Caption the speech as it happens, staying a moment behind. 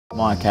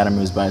My academy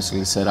was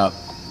basically set up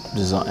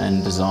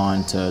and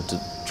designed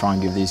to try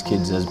and give these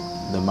kids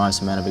the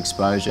most amount of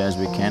exposure as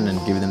we can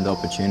and give them the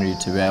opportunity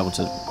to be able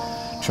to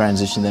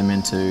transition them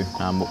into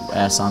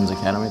our Sons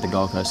Academy, the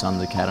Gold Coast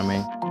Sons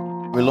Academy.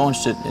 We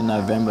launched it in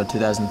November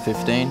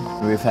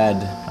 2015. We've had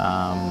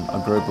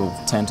a group of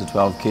 10 to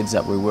 12 kids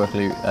that we work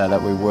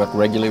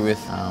regularly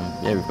with.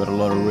 Yeah, we've got a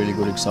lot of really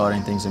good,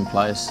 exciting things in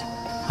place.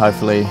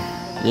 Hopefully,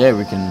 yeah,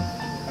 we can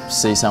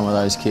see some of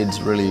those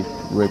kids really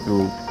reap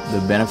the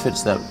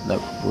benefits that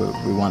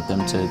we want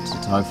them to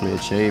hopefully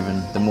achieve.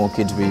 And the more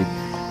kids we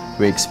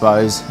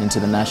expose into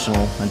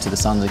the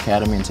Sons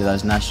Academy, into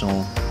those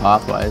national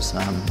pathways,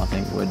 I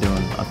think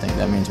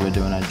that means we're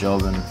doing our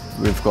job. And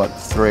we've got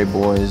 3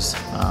 boys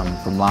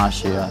from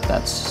last year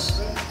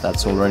that's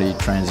already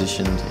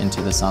transitioned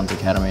into the Sons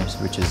Academy,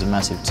 which is a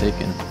massive tick,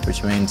 and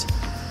which means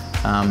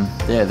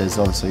yeah, there's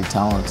obviously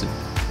talent.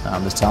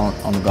 There's talent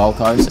on the Gold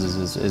Coast.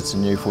 It's a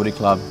new footy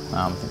club,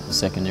 I think the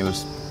second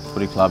newest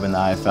footy club in the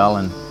AFL,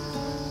 and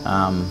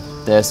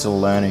they're still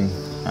learning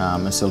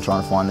and still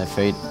trying to find their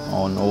feet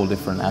on all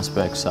different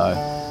aspects. So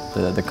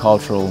the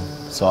cultural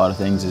side of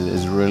things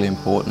is really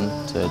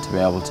important to be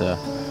able to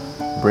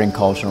bring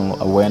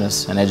cultural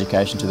awareness and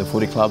education to the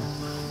footy club.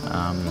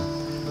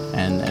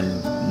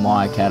 And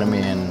my academy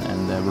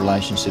and the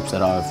relationships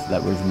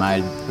that we've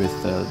made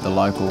with the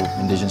local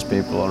Indigenous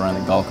people around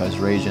the Gold Coast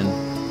region,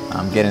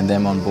 getting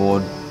them on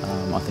board.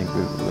 I think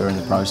we're in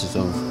the process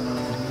of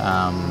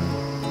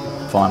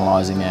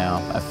finalising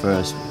our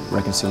first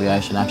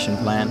reconciliation action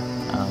plan.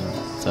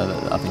 So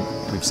that I think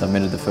we've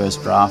submitted the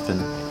first draft,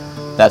 and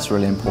that's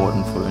really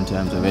important in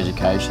terms of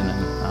education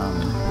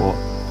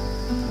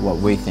and what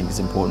we think is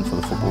important for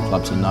the football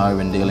club to know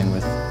when dealing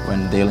with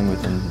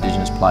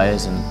Indigenous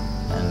players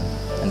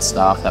and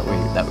staff that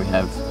we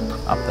have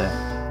up there.